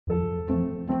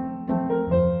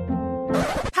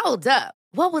Hold up.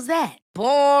 What was that?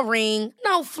 Boring.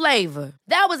 No flavor.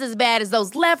 That was as bad as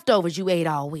those leftovers you ate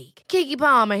all week. Keke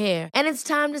Palmer here, and it's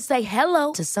time to say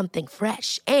hello to something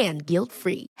fresh and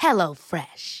guilt-free. Hello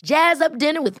Fresh. Jazz up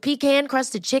dinner with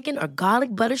pecan-crusted chicken or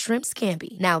garlic butter shrimp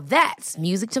scampi. Now that's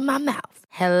music to my mouth.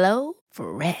 Hello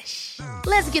Fresh.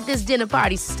 Let's get this dinner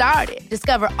party started.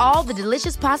 Discover all the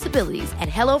delicious possibilities at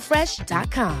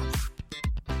hellofresh.com.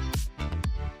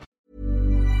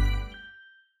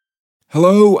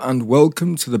 Hello and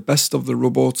welcome to the Best of the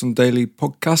Auton Daily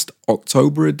podcast,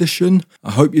 October edition.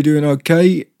 I hope you're doing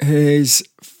okay. Here's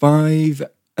 5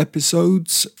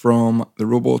 episodes from the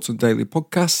Auton Daily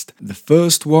podcast. The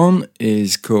first one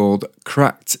is called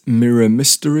Cracked Mirror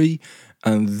Mystery,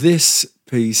 and this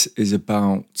piece is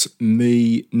about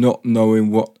me not knowing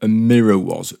what a mirror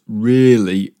was,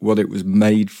 really what it was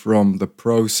made from, the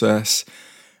process.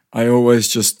 I always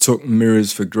just took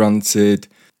mirrors for granted.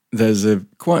 There's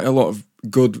quite a lot of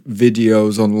good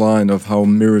videos online of how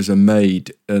mirrors are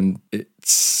made, and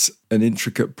it's an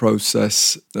intricate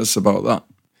process. That's about that.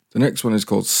 The next one is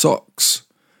called Socks.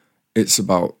 It's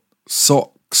about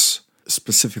socks,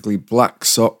 specifically black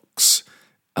socks.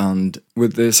 And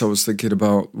with this, I was thinking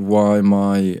about why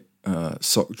my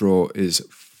sock drawer is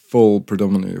full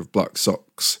predominantly of black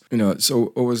socks. You know, it's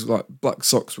always like black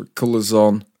socks with colours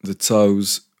on the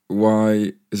toes.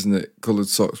 Why isn't it coloured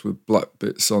socks with black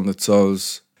bits on the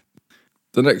toes?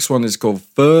 The next one is called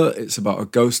Fur. It's about a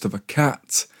ghost of a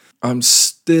cat. I'm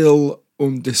still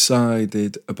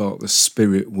undecided about the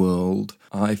spirit world.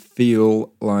 I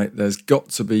feel like there's got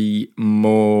to be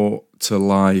more to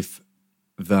life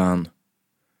than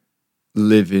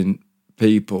living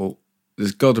people.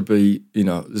 There's got to be,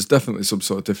 there's definitely some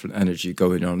sort of different energy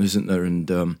going on, isn't there?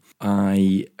 And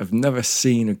I have never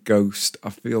seen a ghost.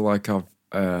 I feel like I've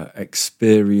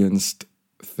experienced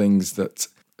things that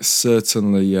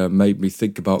certainly made me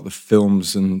think about the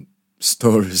films and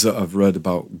stories that I've read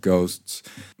about ghosts.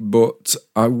 But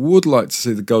I would like to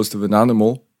see the ghost of an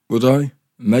animal, would I?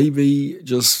 Maybe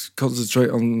just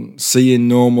concentrate on seeing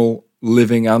normal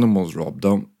living animals, Rob.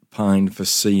 Don't pine for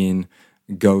seeing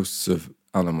ghosts of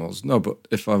animals. No, but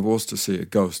if I was to see a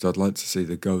ghost, I'd like to see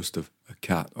the ghost of a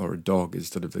cat or a dog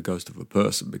instead of the ghost of a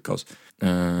person, because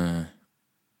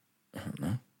I don't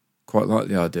know, quite like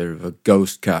the idea of a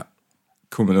ghost cat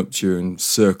coming up to you and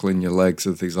circling your legs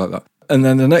and things like that. And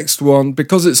then the next one,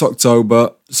 because it's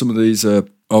October, some of these are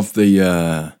of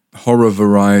the horror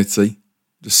variety,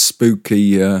 the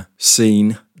spooky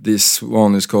scene. This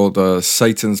one is called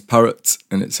Satan's Parrot,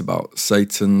 and it's about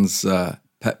Satan's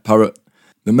pet parrot.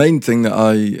 The main thing that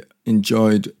I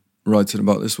enjoyed writing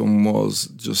about this one was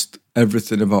just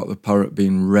everything about the parrot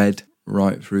being red,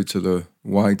 right through to the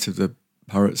white of the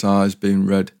parrot's eyes being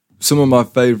red. Some of my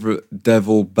favourite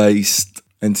devil-based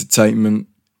entertainment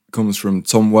comes from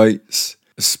Tom Waits,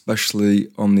 especially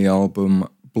on the album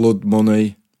Blood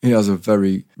Money. He has a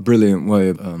very brilliant way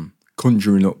of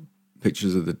conjuring up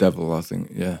pictures of the devil, I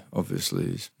think. Yeah, obviously,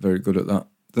 he's very good at that.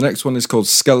 The next one is called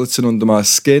Skeleton Under My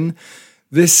Skin.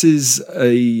 This is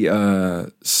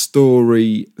a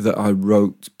story that I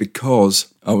wrote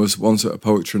because I was once at a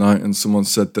poetry night and someone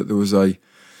said that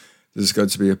there's going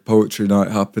to be a poetry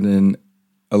night happening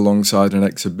alongside an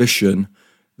exhibition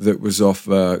that was of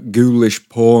ghoulish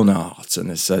porn art, and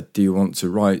they said, do you want to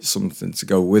write something to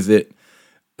go with it?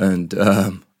 And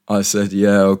I said,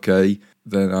 yeah, okay.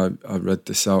 Then I read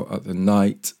this out at the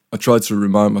night. I tried to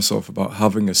remind myself about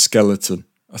having a skeleton.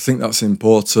 I think that's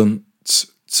important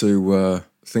to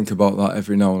think about that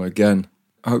every now and again.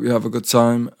 I hope you have a good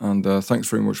time, and thanks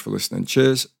very much for listening.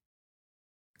 Cheers.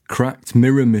 Cracked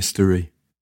Mirror Mystery.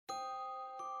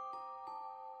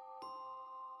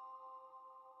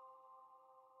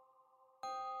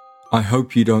 I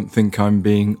hope you don't think I'm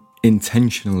being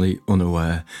intentionally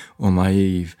unaware or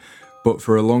naive, but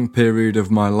for a long period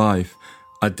of my life,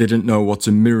 I didn't know what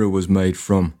a mirror was made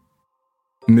from.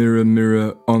 Mirror,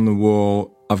 mirror on the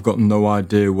wall, I've got no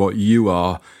idea what you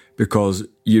are because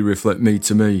you reflect me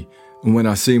to me, and when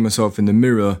I see myself in the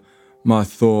mirror, my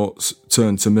thoughts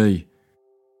turn to me.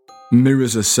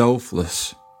 Mirrors are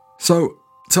selfless. So,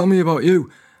 tell me about you.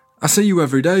 I see you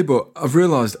every day, but I've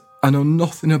realised I know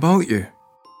nothing about you.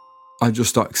 I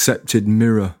just accepted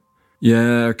mirror.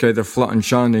 Yeah, okay, they're flat and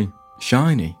shiny.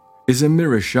 Shiny? Is a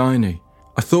mirror shiny?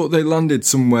 I thought they landed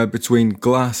somewhere between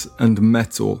glass and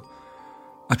metal.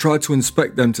 I tried to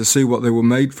inspect them to see what they were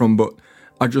made from, but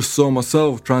I just saw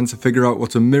myself trying to figure out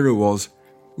what a mirror was,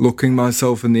 looking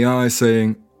myself in the eye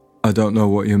saying, I don't know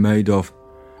what you're made of.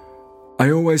 I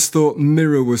always thought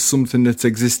mirror was something that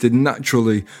existed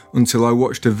naturally until I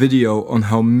watched a video on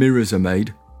how mirrors are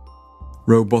made.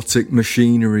 robotic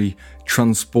machinery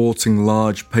transporting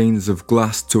large panes of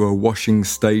glass to a washing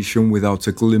station without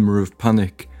a glimmer of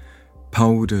panic,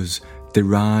 powders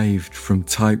derived from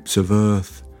types of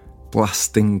earth,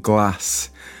 blasting glass,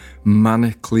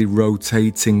 manically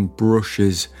rotating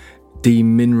brushes,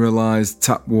 demineralised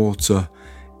tap water.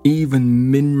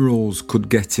 Even minerals could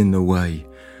get in the way,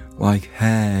 like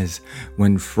hairs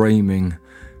when framing.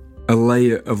 A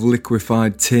layer of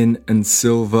liquefied tin and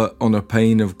silver on a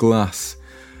pane of glass,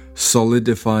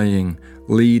 solidifying,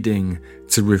 leading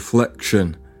to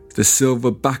reflection, the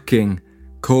silver backing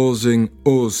causing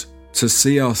us to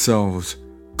see ourselves,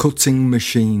 cutting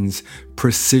machines,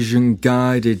 precision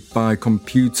guided by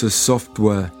computer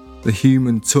software. The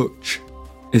human touch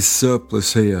is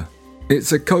surplus here.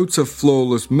 It's a coat of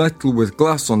flawless metal with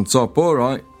glass on top,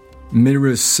 alright.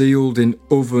 Mirrors sealed in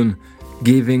oven,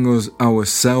 giving us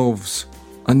ourselves.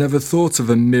 I never thought of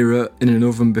a mirror in an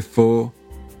oven before.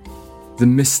 The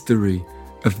mystery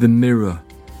of the mirror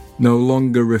no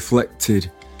longer reflected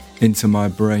into my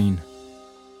brain.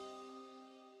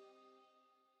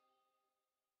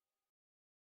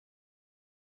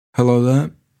 Hello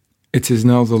there. It is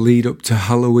now the lead up to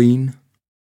Halloween.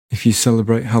 If you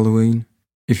celebrate Halloween,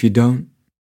 if you don't,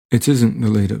 it isn't the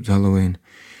lead up to Halloween.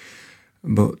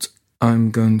 But I'm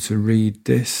going to read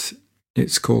this.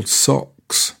 It's called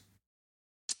Socks.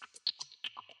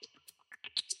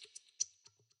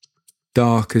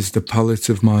 Dark is the palette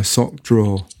of my sock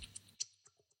drawer.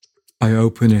 I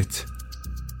open it,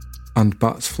 and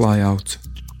bats fly out.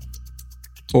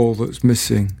 All that's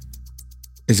missing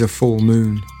is a full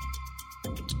moon,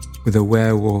 with a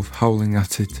werewolf howling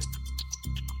at it.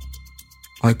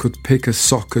 I could pick a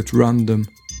sock at random,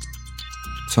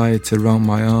 tie it around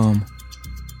my arm,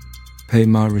 pay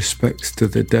my respects to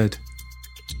the dead.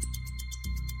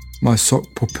 My sock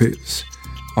puppets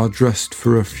are dressed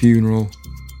for a funeral.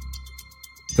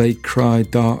 They cry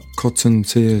dark cotton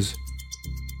tears.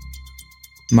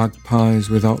 Magpies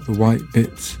without the white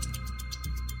bits,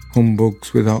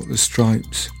 humbugs without the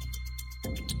stripes,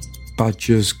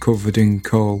 badgers covered in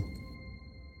coal.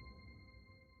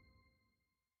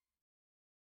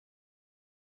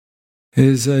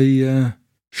 Here's a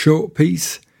short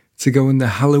piece to go in the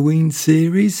Halloween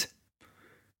series.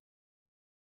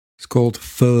 It's called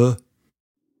Fur.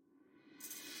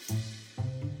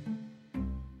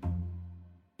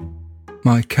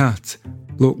 My cat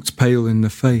looked pale in the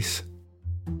face.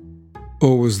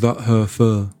 Or was that her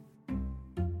fur?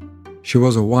 She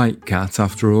was a white cat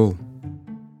after all.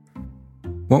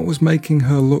 What was making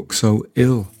her look so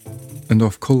ill and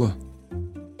off colour?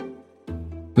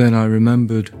 Then I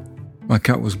remembered my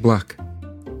cat was black.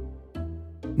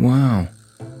 Wow.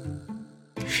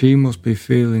 She must be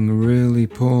feeling really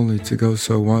poorly to go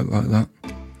so white like that.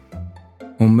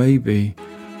 Or maybe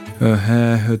her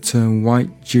hair had turned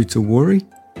white due to worry?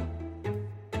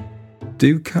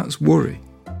 Do cats worry?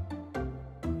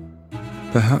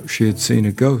 Perhaps she had seen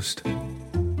a ghost.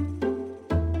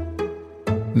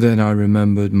 Then I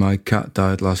remembered my cat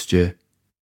died last year.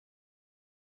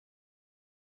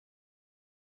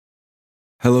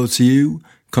 Hello to you,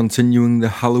 continuing the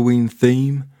Halloween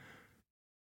theme.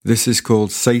 This is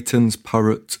called Satan's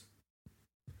Parrot.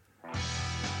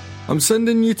 I'm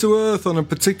sending you to Earth on a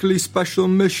particularly special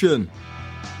mission,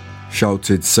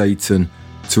 shouted Satan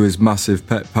to his massive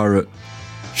pet parrot.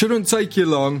 Shouldn't take you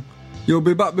long. You'll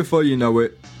be back before you know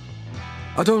it.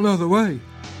 I don't know the way,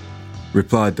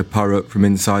 replied the parrot from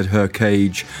inside her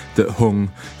cage that hung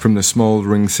from the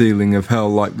smouldering ceiling of hell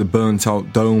like the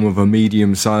burnt-out dome of a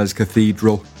medium-sized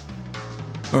cathedral.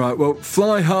 Alright, well,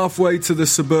 fly halfway to the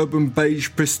suburban beige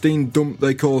pristine dump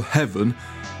they call heaven,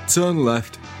 turn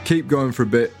left, keep going for a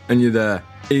bit, and you're there.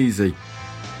 Easy,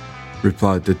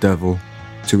 replied the devil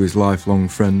to his lifelong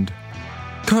friend.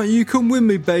 Can't you come with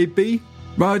me, baby?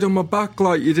 Ride on my back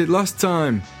like you did last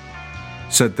time,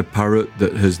 said the parrot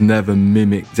that has never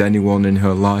mimicked anyone in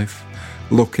her life,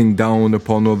 looking down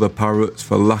upon other parrots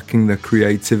for lacking the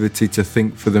creativity to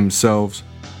think for themselves.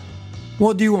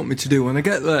 What do you want me to do when I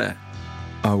get there?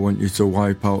 I want you to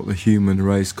wipe out the human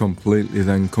race completely,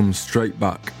 then come straight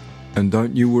back. And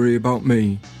don't you worry about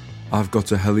me. I've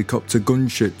got a helicopter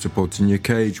gunship to put in your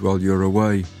cage while you're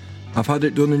away. I've had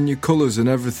it done in your colours and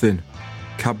everything.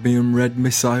 Cadmium red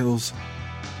missiles.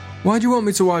 Why do you want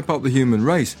me to wipe out the human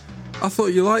race? I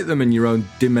thought you liked them in your own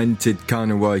demented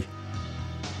kind of way.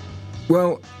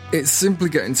 Well, it's simply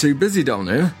getting too busy down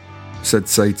here, said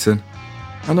Satan.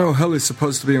 I know hell is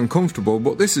supposed to be uncomfortable,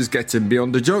 but this is getting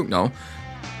beyond a joke now.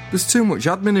 There's too much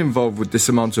admin involved with this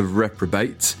amount of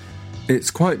reprobates.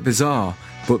 It's quite bizarre,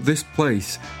 but this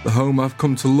place, the home I've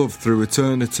come to love through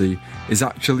eternity, is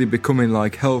actually becoming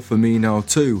like hell for me now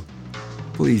too.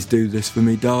 Please do this for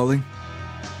me, darling.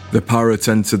 The parrot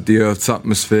entered the Earth's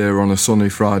atmosphere on a sunny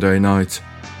Friday night,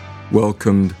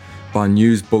 welcomed by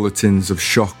news bulletins of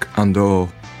shock and awe.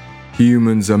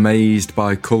 Humans amazed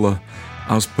by colour,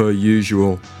 as per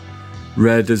usual.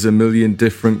 Red as a million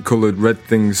different coloured red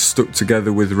things stuck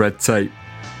together with red tape.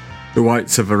 The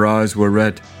whites of her eyes were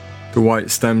red. The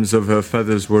white stems of her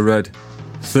feathers were red.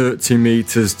 30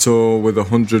 metres tall with a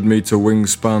 100-metre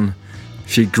wingspan.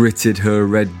 She gritted her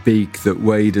red beak that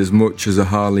weighed as much as a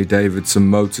Harley-Davidson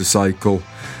motorcycle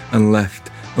and left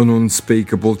an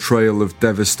unspeakable trail of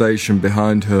devastation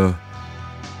behind her.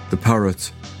 The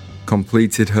parrot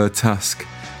completed her task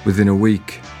within a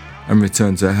week and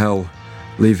returned to hell,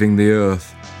 leaving the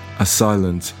earth as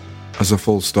silent as a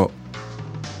full stop.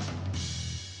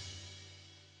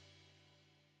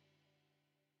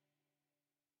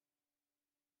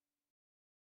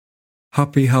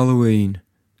 Happy Halloween.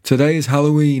 Today is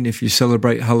Halloween if you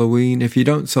celebrate Halloween. If you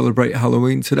don't celebrate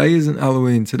Halloween, today isn't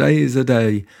Halloween. Today is a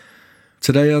day.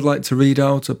 Today I'd like to read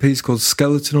out a piece called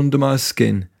Skeleton Under My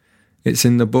Skin. It's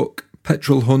in the book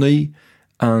Petrol Honey,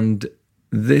 and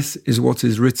this is what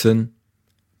is written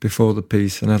before the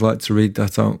piece, and I'd like to read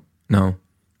that out now.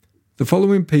 The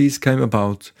following piece came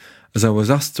about as I was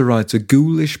asked to write a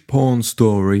ghoulish porn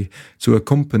story to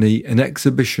accompany an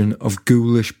exhibition of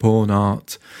ghoulish porn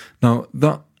art. Now,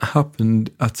 that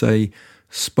happened at a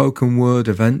spoken word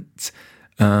event.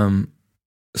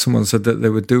 Someone said that they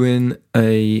were doing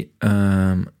a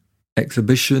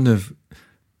exhibition of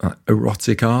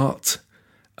erotic art,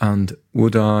 and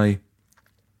would I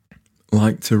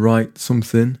like to write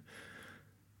something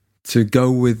to go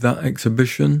with that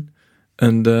exhibition?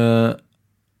 And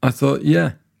I thought,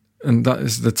 yeah. And that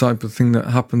is the type of thing that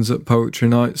happens at Poetry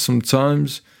Night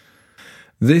sometimes.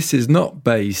 This is not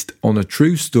based on a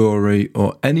true story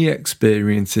or any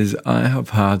experiences I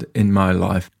have had in my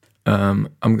life.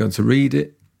 I'm going to read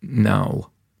it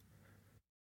now.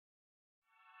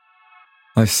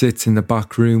 I sit in the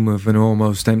back room of an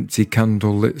almost empty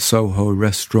candle-lit Soho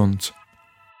restaurant.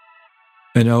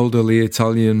 An elderly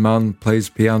Italian man plays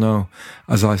piano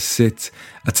as I sit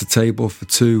at a table for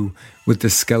two with the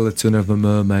skeleton of a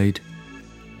mermaid.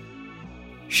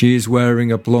 She is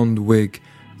wearing a blonde wig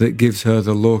that gives her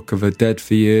the look of a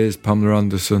dead-for-years Pamela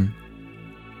Anderson.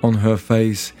 On her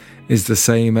face is the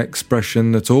same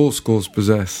expression that all skulls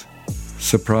possess,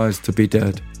 surprised to be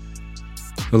dead.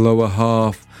 The lower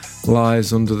half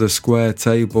lies under the square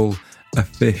table, a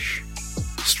fish,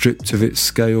 stripped of its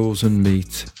scales and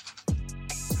meat.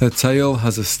 Her tail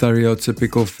has a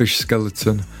stereotypical fish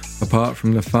skeleton, apart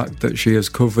from the fact that she has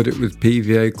covered it with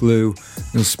PVA glue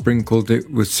and sprinkled it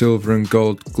with silver and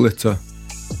gold glitter.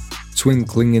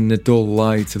 Twinkling in the dull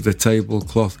light of the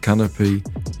tablecloth canopy,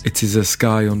 it is a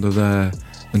sky under there,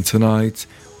 and tonight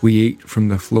we eat from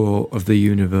the floor of the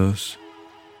universe.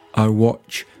 I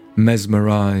watch,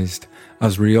 mesmerised,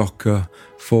 as Ryoka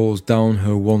falls down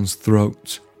her one's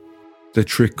throat. The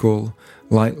trickle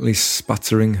lightly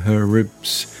spattering her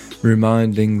ribs,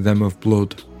 reminding them of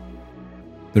blood.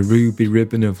 The ruby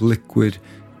ribbon of liquid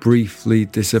briefly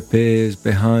disappears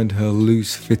behind her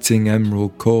loose-fitting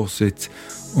emerald corset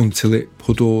until it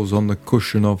puddles on the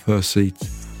cushion of her seat.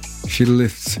 She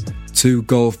lifts 2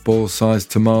 golf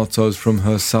ball-sized tomatoes from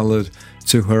her salad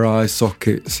to her eye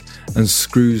sockets and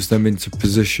screws them into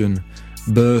position,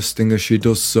 bursting as she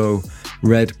does so.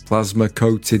 Red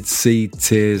plasma-coated seed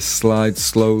tears slide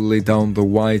slowly down the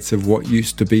white of what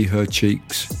used to be her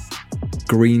cheeks.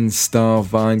 Green star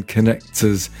vine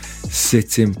connectors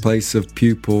sit in place of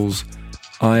pupils.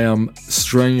 I am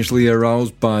strangely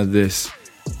aroused by this,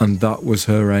 and that was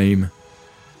her aim.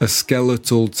 A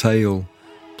skeletal tail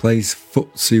plays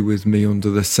footsie with me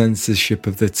under the censorship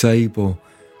of the table.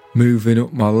 Moving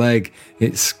up my leg,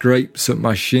 it scrapes at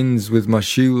my shins with my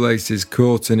shoelaces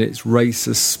caught in its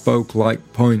racer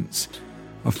spoke-like points.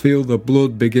 I feel the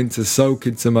blood begin to soak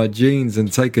into my jeans and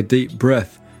take a deep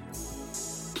breath.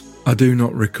 I do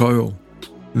not recoil.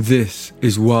 This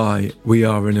is why we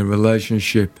are in a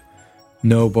relationship.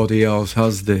 Nobody else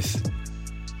has this.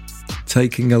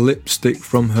 Taking a lipstick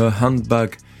from her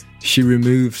handbag, she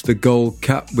removes the gold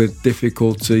cap with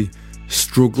difficulty,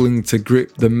 struggling to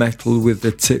grip the metal with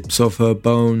the tips of her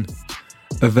bone.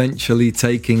 Eventually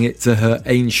taking it to her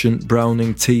ancient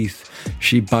browning teeth,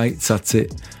 she bites at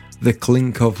it. The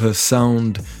clink of her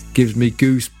sound gives me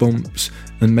goosebumps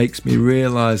and makes me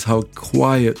realise how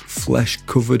quiet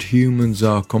flesh-covered humans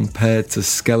are compared to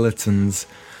skeletons.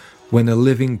 When a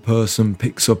living person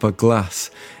picks up a glass,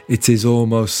 it is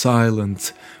almost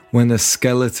silent. When a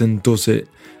skeleton does it,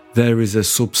 there is a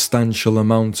substantial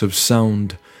amount of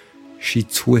sound. She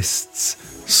twists,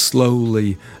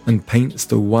 slowly and paints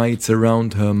the white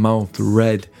around her mouth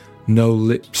red, no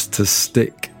lips to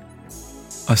stick.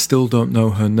 I still don't know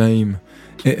her name.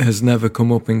 It has never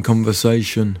come up in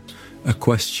conversation, a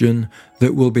question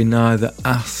that will be neither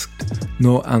asked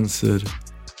nor answered.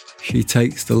 She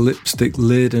takes the lipstick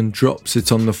lid and drops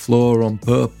it on the floor on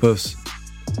purpose.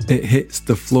 It hits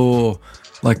the floor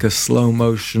like a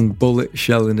slow-motion bullet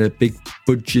shell in a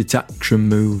big-budget action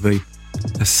movie.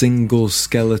 A single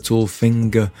skeletal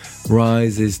finger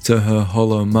rises to her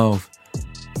hollow mouth.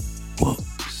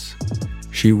 "Whoops,"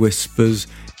 she whispers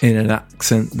in an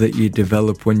accent that you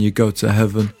develop when you go to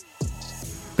heaven.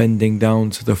 Bending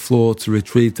down to the floor to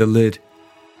retrieve the lid,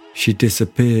 she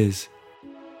disappears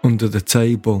under the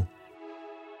table.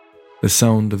 The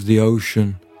sound of the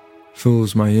ocean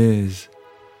fills my ears.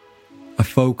 I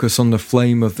focus on the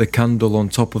flame of the candle on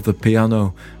top of the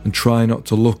piano and try not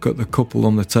to look at the couple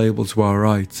on the table to our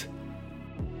right.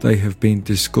 They have been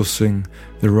discussing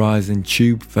the rise in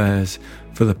tube fares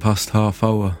for the past half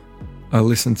hour. I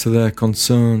listen to their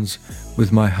concerns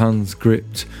with my hands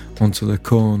gripped onto the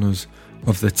corners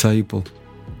of the table.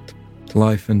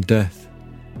 Life and death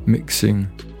mixing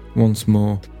once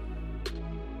more.